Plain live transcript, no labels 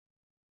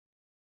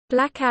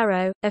Black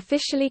Arrow,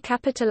 officially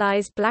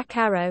capitalized Black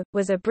Arrow,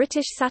 was a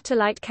British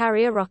satellite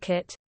carrier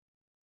rocket.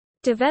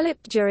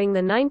 Developed during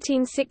the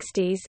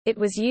 1960s, it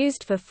was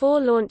used for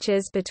 4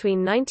 launches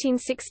between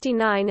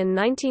 1969 and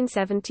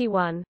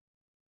 1971.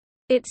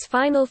 Its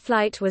final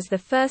flight was the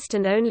first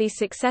and only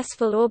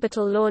successful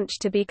orbital launch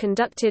to be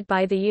conducted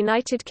by the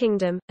United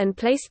Kingdom, and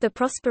placed the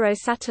Prospero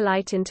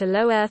satellite into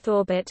low Earth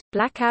orbit.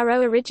 Black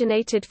Arrow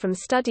originated from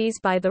studies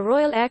by the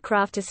Royal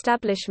Aircraft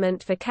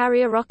Establishment for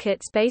carrier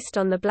rockets based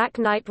on the Black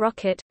Knight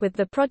rocket, with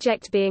the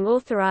project being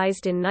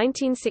authorized in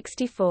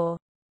 1964.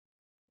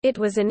 It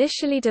was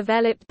initially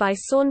developed by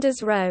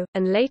Saunders Roe,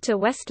 and later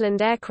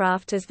Westland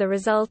Aircraft as the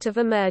result of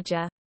a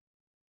merger.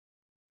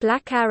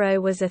 Black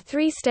Arrow was a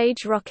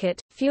 3-stage rocket,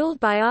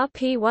 fueled by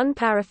RP-1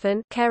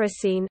 paraffin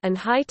kerosene and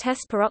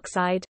high-test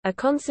peroxide, a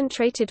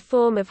concentrated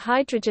form of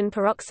hydrogen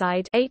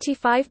peroxide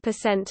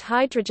 85%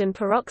 hydrogen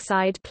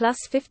peroxide plus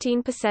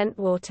 15%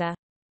 water.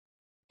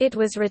 It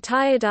was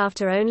retired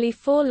after only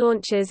 4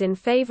 launches in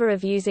favor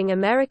of using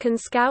American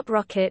Scout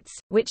rockets,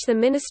 which the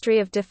Ministry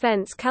of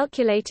Defense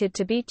calculated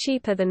to be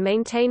cheaper than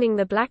maintaining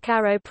the Black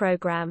Arrow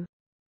program.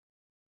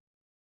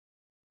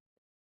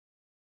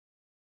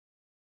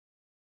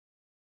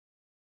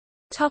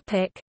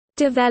 Topic: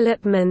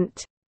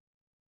 Development.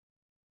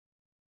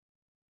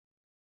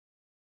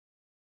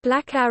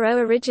 Black Arrow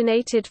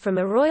originated from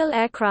a Royal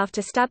Aircraft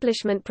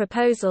Establishment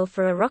proposal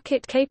for a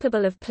rocket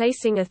capable of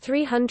placing a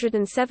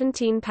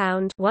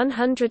 317-pound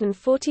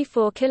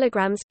 (144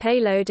 kilograms)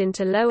 payload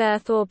into low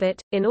Earth orbit,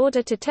 in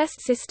order to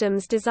test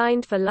systems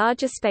designed for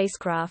larger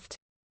spacecraft.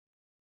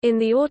 In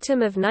the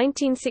autumn of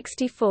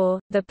 1964,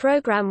 the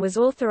program was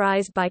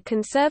authorized by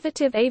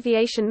Conservative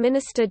Aviation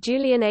Minister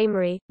Julian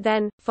Amery.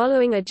 Then,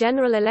 following a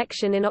general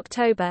election in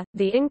October,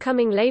 the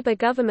incoming Labour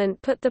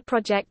government put the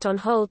project on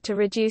hold to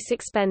reduce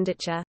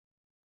expenditure.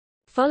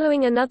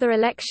 Following another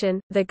election,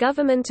 the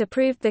government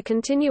approved the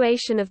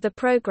continuation of the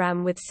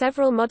program with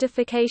several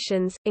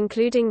modifications,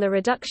 including the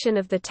reduction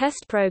of the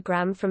test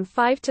program from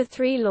 5 to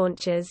 3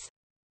 launches.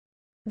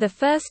 The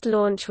first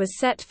launch was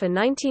set for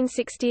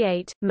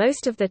 1968.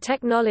 Most of the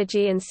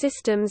technology and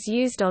systems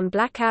used on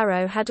Black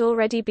Arrow had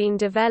already been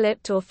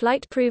developed or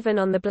flight proven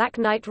on the Black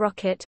Knight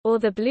rocket, or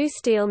the Blue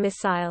Steel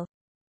missile.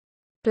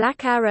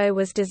 Black Arrow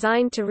was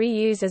designed to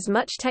reuse as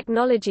much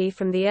technology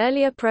from the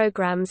earlier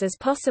programs as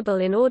possible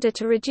in order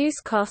to reduce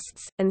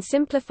costs, and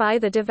simplify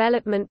the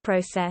development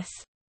process.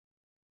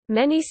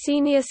 Many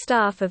senior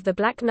staff of the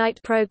Black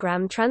Knight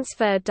program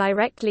transferred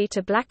directly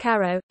to Black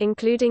Arrow,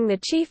 including the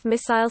chief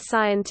missile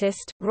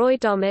scientist, Roy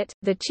Dommett,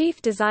 the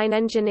chief design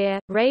engineer,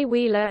 Ray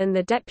Wheeler, and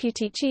the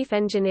deputy chief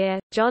engineer,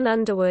 John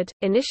Underwood.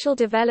 Initial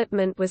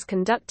development was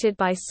conducted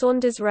by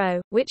Saunders Roe,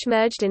 which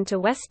merged into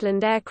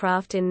Westland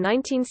Aircraft in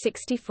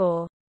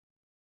 1964.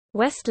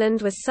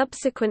 Westland was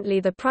subsequently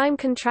the prime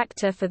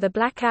contractor for the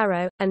Black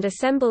Arrow, and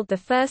assembled the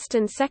first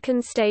and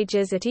second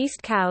stages at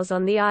East Cowes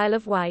on the Isle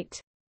of Wight.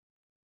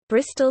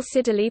 Bristol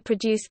Siddeley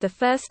produced the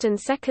first and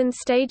second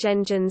stage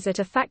engines at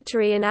a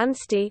factory in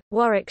Anstey,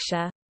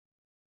 Warwickshire.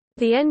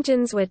 The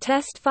engines were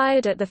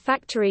test-fired at the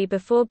factory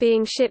before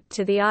being shipped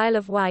to the Isle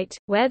of Wight,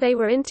 where they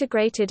were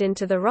integrated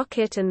into the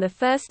rocket, and the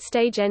first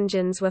stage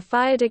engines were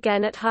fired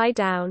again at High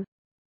Down.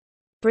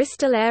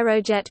 Bristol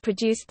Aerojet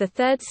produced the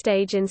third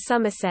stage in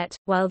Somerset,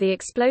 while the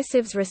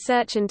Explosives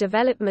Research and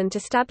Development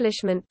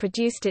Establishment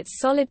produced its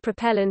solid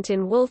propellant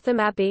in Waltham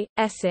Abbey,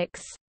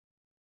 Essex.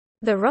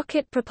 The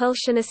Rocket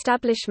Propulsion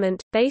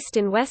Establishment, based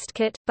in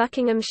Westcott,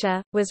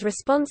 Buckinghamshire, was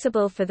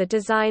responsible for the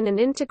design and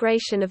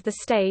integration of the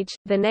stage.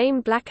 The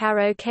name Black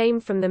Arrow came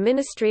from the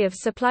Ministry of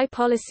Supply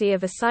policy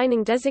of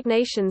assigning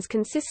designations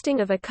consisting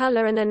of a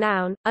colour and a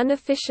noun,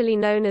 unofficially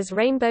known as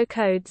rainbow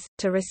codes,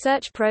 to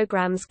research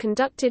programs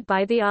conducted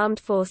by the armed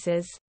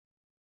forces.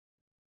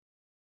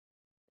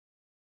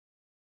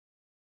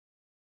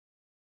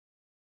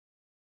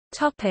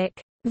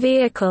 Topic: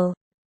 Vehicle.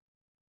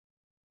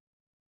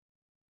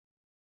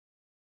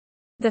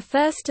 The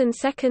first and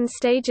second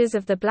stages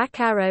of the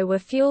Black Arrow were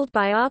fueled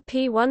by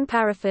RP-1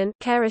 paraffin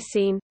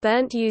kerosene,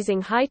 burnt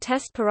using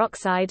high-test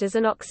peroxide as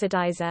an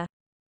oxidizer.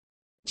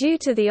 Due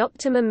to the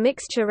optimum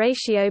mixture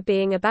ratio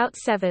being about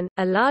 7,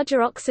 a larger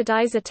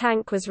oxidizer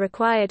tank was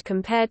required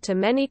compared to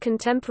many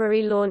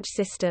contemporary launch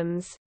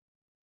systems.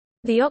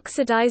 The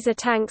oxidizer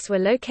tanks were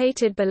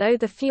located below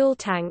the fuel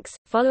tanks,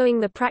 following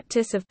the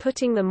practice of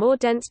putting the more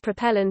dense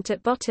propellant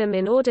at bottom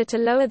in order to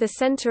lower the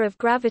center of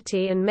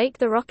gravity and make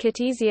the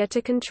rocket easier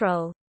to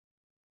control.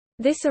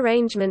 This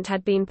arrangement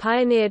had been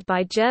pioneered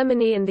by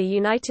Germany and the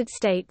United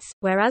States,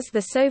 whereas the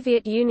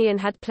Soviet Union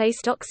had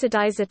placed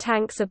oxidizer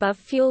tanks above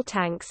fuel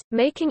tanks,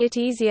 making it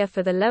easier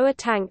for the lower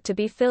tank to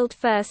be filled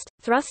first.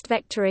 Thrust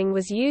vectoring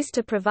was used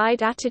to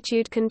provide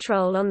attitude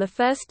control on the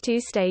first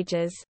 2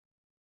 stages.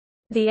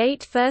 The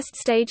 8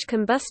 first-stage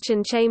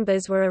combustion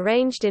chambers were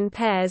arranged in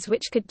pairs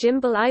which could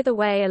gimbal either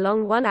way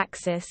along one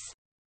axis.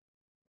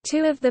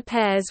 2 of the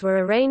pairs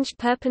were arranged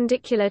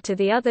perpendicular to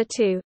the other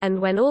 2, and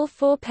when all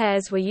 4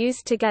 pairs were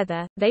used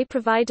together, they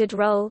provided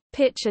roll,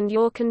 pitch and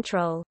yaw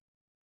control.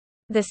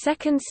 The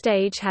second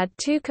stage had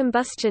two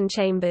combustion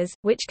chambers,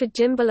 which could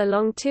gimbal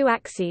along two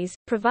axes,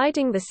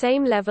 providing the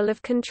same level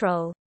of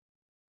control.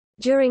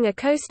 During a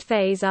coast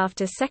phase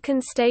after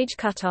second stage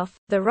cutoff,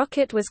 the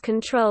rocket was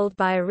controlled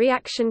by a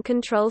reaction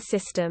control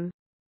system.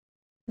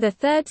 The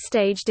third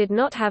stage did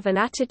not have an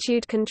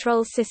attitude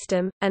control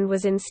system, and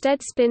was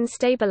instead spin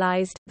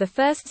stabilized. The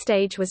first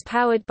stage was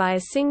powered by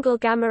a single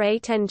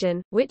Gamma-8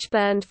 engine, which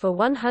burned for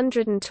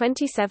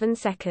 127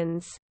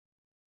 seconds.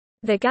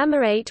 The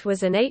Gamma-8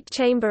 was an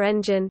 8-chamber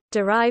engine,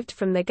 derived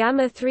from the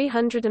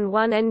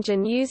Gamma-301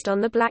 engine used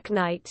on the Black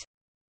Knight.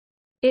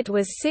 It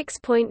was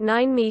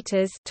 6.9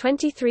 meters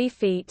 (23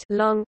 feet)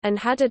 long, and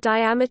had a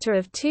diameter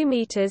of 2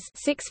 meters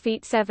 (6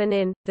 feet 7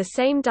 in), the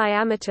same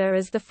diameter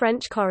as the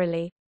French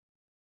Coralie.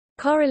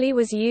 Coralie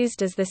was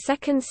used as the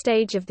second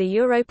stage of the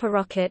Europa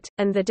rocket,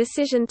 and the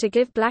decision to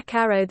give Black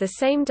Arrow the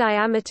same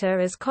diameter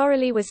as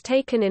Coralie was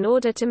taken in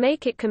order to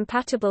make it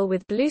compatible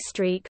with Blue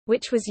Streak,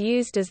 which was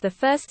used as the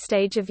first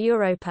stage of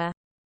Europa.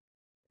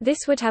 This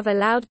would have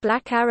allowed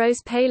Black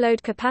Arrow's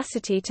payload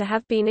capacity to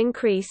have been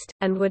increased,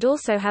 and would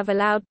also have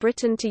allowed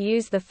Britain to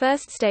use the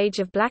first stage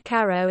of Black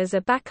Arrow as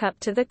a backup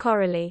to the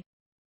Coralie.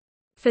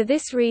 For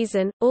this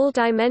reason, all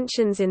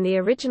dimensions in the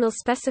original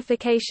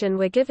specification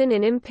were given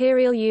in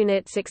imperial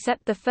units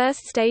except the first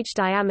stage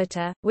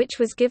diameter, which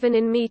was given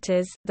in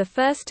meters. The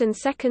first and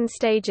second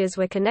stages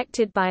were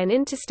connected by an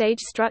interstage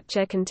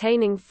structure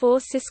containing 4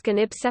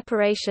 Siskin-Ib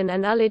separation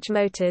and ullage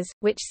motors,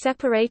 which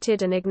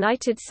separated and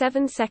ignited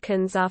 7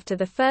 seconds after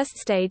the first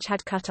stage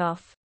had cut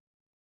off.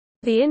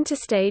 The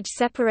interstage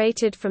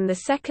separated from the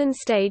second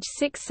stage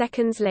 6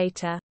 seconds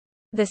later.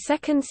 The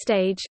second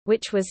stage,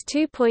 which was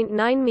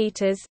 2.9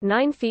 meters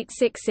 (9 feet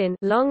 6 in)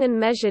 long and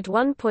measured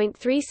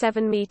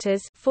 1.37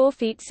 meters (4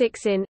 feet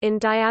 6 in)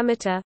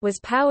 diameter, was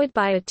powered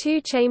by a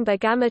 2-chamber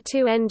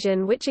Gamma-2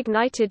 engine which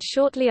ignited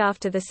shortly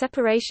after the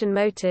separation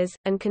motors,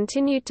 and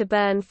continued to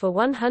burn for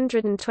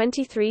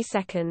 123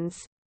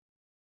 seconds.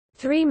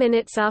 3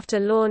 minutes after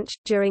launch,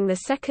 during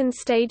the second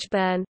stage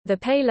burn, the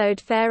payload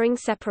fairing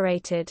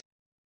separated.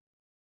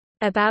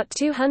 About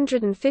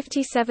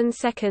 257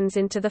 seconds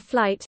into the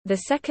flight, the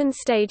second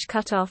stage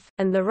cut off,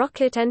 and the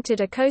rocket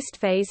entered a coast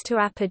phase to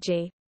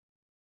apogee.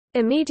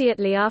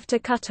 Immediately after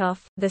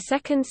cutoff, the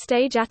second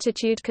stage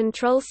attitude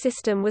control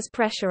system was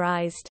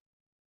pressurized.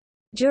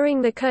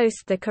 During the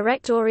coast, the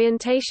correct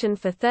orientation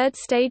for third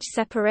stage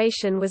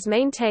separation was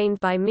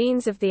maintained by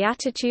means of the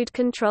attitude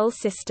control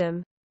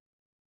system.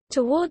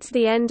 Towards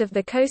the end of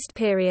the coast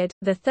period,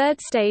 the third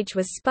stage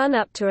was spun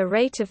up to a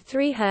rate of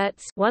 3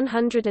 Hz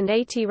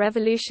 (180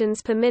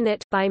 revolutions per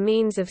minute) by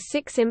means of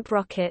 6-imp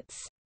rockets.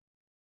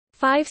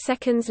 5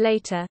 seconds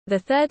later, the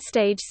third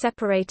stage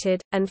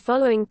separated, and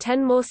following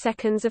 10 more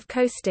seconds of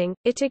coasting,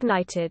 it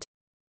ignited.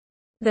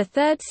 The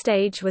third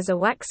stage was a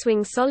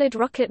waxwing solid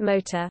rocket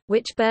motor,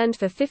 which burned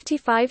for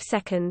 55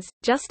 seconds.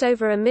 Just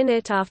over a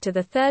minute after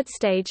the third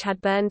stage had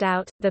burned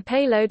out, the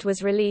payload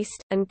was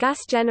released, and gas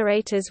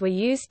generators were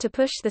used to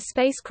push the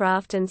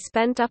spacecraft and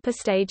spent upper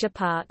stage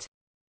apart.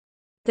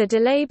 The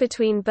delay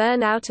between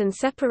burnout and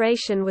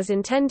separation was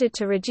intended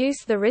to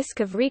reduce the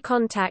risk of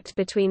recontact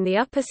between the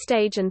upper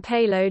stage and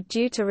payload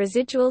due to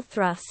residual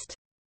thrust.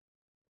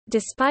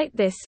 Despite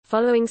this,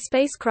 following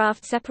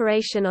spacecraft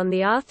separation on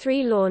the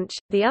R3 launch,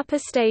 the upper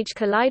stage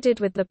collided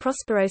with the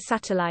Prospero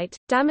satellite,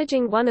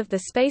 damaging one of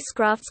the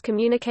spacecraft's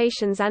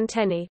communications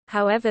antennae.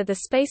 However, the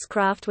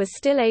spacecraft was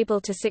still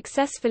able to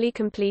successfully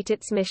complete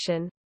its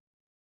mission.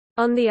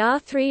 On the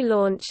R3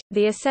 launch,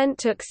 the ascent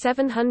took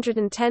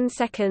 710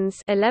 seconds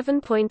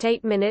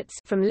 (11.8 minutes)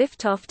 from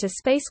liftoff to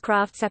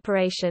spacecraft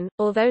separation.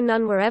 Although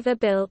none were ever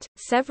built,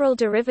 several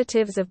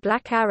derivatives of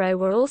Black Arrow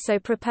were also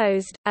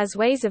proposed, as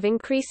ways of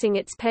increasing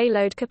its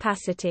payload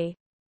capacity.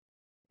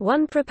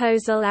 One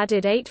proposal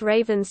added 8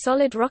 Raven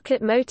solid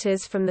rocket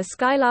motors from the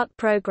Skylark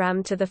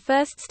program to the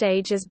first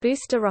stage as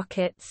booster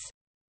rockets.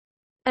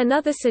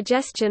 Another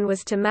suggestion was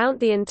to mount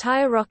the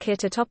entire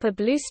rocket atop a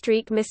Blue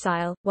Streak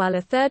missile, while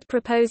a third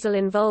proposal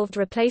involved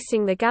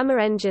replacing the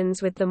Gamma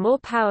engines with the more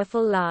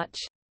powerful Larch.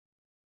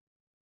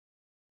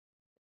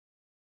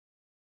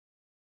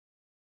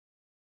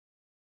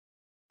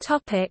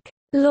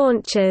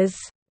 Launches.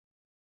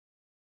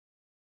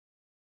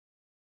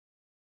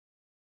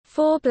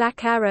 4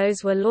 Black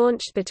Arrows were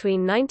launched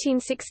between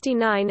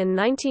 1969 and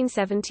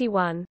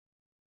 1971.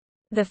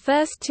 The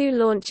first 2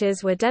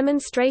 launches were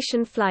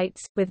demonstration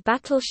flights, with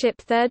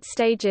battleship third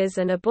stages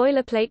and a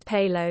boilerplate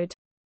payload.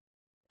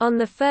 On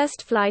the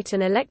first flight,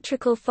 an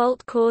electrical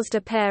fault caused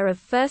a pair of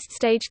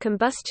first-stage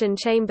combustion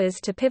chambers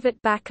to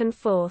pivot back and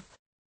forth.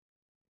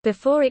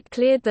 Before it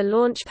cleared the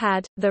launch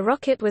pad, the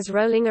rocket was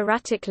rolling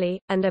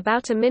erratically, and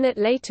about a minute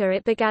later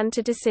it began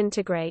to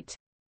disintegrate.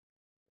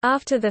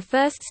 After the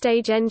first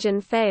stage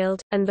engine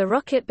failed, and the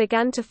rocket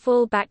began to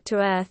fall back to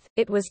Earth,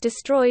 it was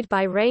destroyed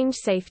by range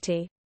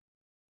safety.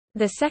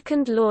 The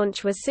second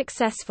launch was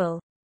successful.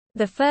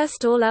 The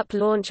first all-up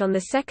launch on 2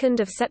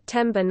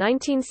 September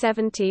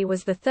 1970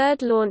 was the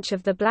third launch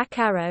of the Black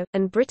Arrow,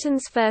 and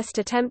Britain's first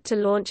attempt to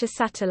launch a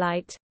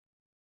satellite.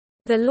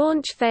 The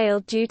launch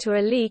failed due to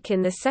a leak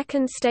in the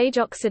second-stage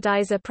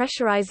oxidizer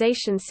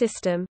pressurization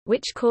system,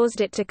 which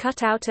caused it to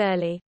cut out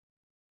early.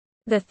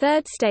 The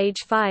third stage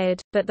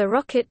fired, but the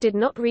rocket did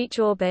not reach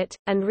orbit,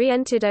 and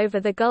re-entered over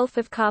the Gulf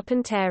of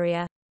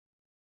Carpentaria.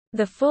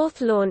 The fourth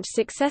launch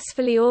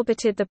successfully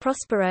orbited the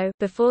Prospero.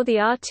 Before the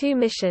R2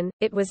 mission,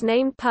 it was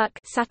named Puck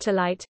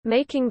satellite,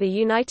 making the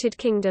United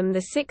Kingdom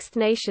the sixth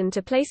nation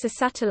to place a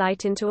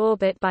satellite into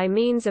orbit by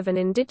means of an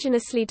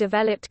indigenously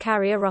developed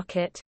carrier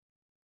rocket.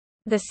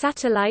 The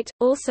satellite,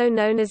 also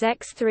known as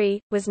X-3,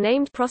 was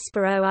named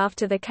Prospero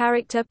after the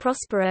character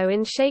Prospero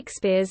in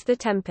Shakespeare's The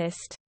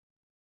Tempest.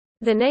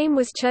 The name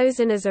was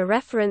chosen as a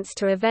reference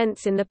to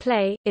events in the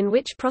play, in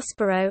which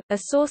Prospero, a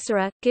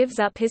sorcerer, gives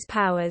up his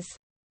powers.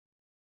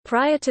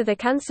 Prior to the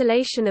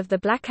cancellation of the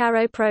Black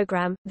Arrow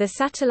program, the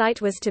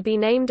satellite was to be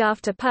named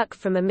after Puck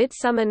from A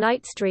Midsummer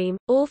Night's Dream.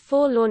 All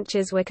four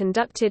launches were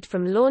conducted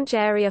from Launch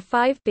Area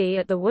 5B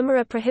at the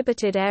Woomera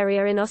Prohibited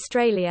Area in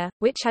Australia,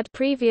 which had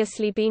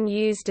previously been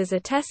used as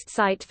a test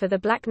site for the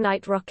Black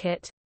Knight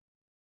rocket.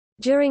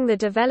 During the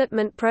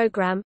development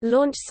program,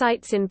 launch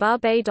sites in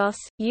Barbados,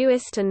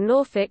 Uist and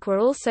Norfolk were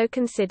also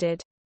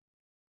considered.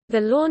 The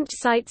launch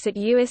sites at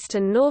Uist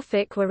and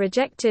Norfolk were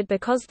rejected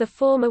because the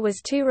former was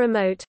too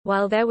remote,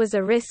 while there was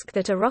a risk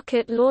that a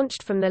rocket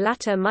launched from the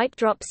latter might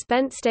drop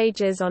spent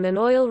stages on an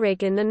oil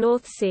rig in the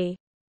North Sea.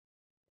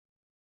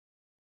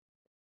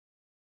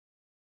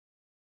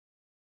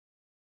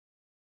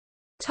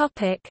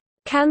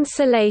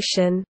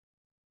 Cancellation.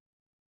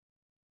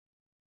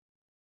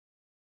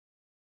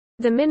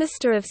 The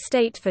Minister of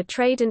State for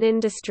Trade and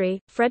Industry,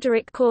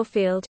 Frederick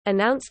Caulfield,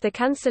 announced the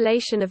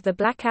cancellation of the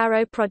Black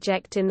Arrow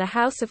project in the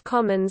House of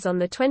Commons on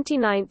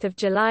 29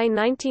 July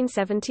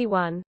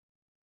 1971.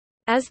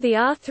 As the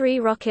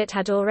R3 rocket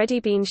had already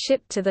been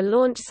shipped to the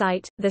launch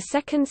site, the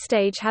second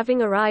stage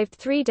having arrived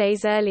 3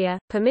 days earlier,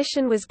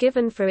 permission was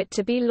given for it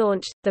to be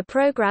launched. The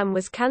program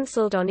was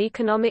cancelled on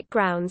economic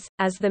grounds,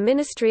 as the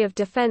Ministry of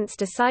Defense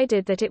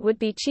decided that it would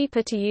be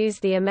cheaper to use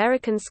the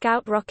American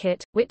Scout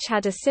rocket, which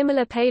had a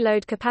similar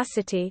payload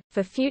capacity,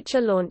 for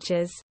future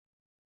launches.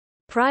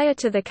 Prior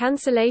to the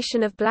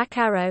cancellation of Black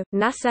Arrow,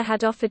 NASA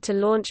had offered to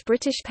launch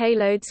British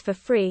payloads for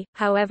free,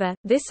 however,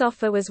 this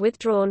offer was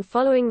withdrawn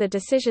following the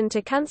decision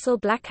to cancel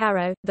Black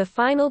Arrow. The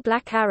final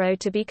Black Arrow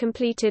to be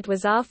completed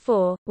was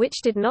R4,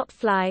 which did not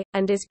fly,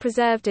 and is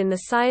preserved in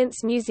the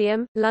Science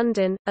Museum,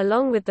 London,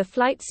 along with the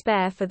flight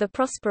spare for the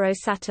Prospero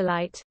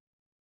satellite.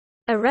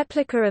 A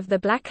replica of the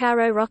Black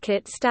Arrow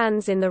rocket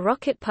stands in the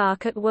Rocket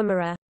Park at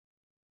Woomera.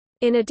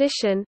 In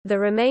addition, the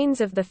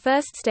remains of the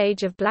first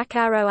stage of Black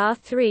Arrow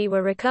R3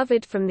 were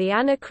recovered from the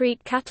Anna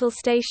Creek Cattle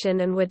Station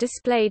and were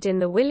displayed in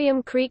the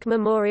William Creek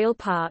Memorial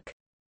Park.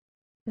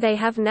 They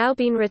have now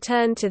been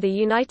returned to the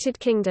United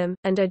Kingdom,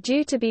 and are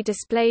due to be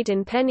displayed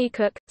in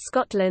Penicuik,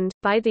 Scotland,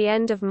 by the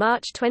end of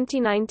March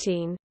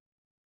 2019.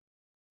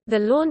 The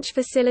launch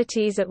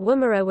facilities at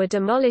Woomera were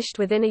demolished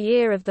within a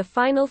year of the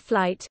final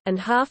flight, and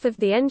half of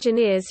the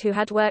engineers who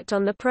had worked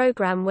on the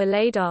program were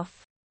laid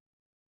off.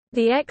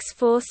 The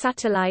X-4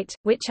 satellite,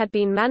 which had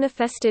been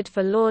manifested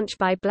for launch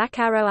by Black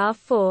Arrow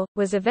R4,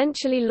 was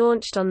eventually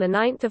launched on 9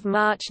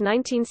 March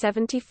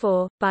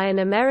 1974, by an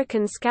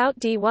American Scout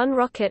D-1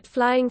 rocket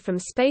flying from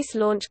Space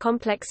Launch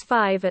Complex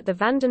 5 at the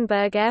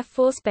Vandenberg Air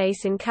Force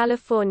Base in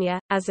California.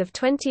 As of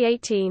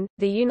 2018,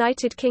 the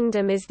United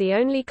Kingdom is the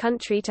only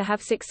country to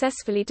have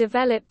successfully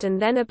developed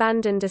and then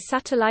abandoned a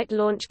satellite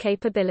launch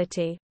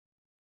capability.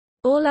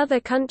 All other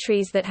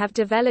countries that have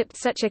developed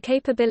such a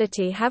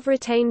capability have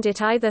retained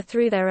it either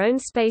through their own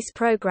space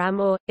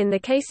program or, in the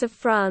case of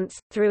France,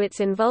 through its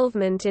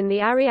involvement in the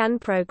Ariane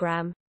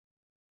program.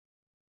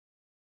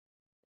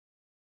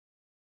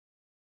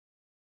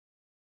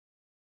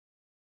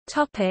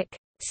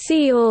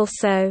 See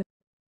also: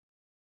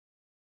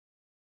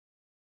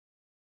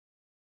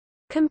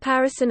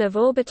 Comparison of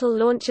orbital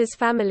launchers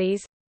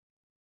families,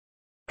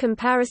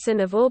 Comparison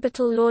of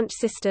orbital launch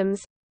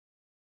systems,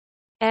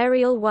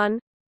 Ariel 1,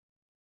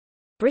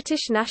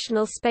 British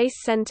National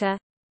Space Centre,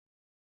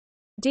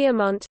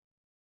 Diamant,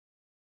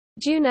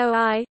 Juno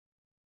I,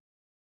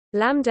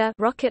 Lambda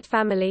rocket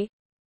family,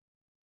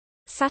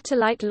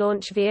 Satellite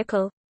Launch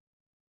Vehicle,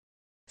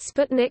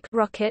 Sputnik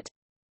rocket,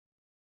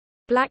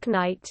 Black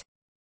Knight.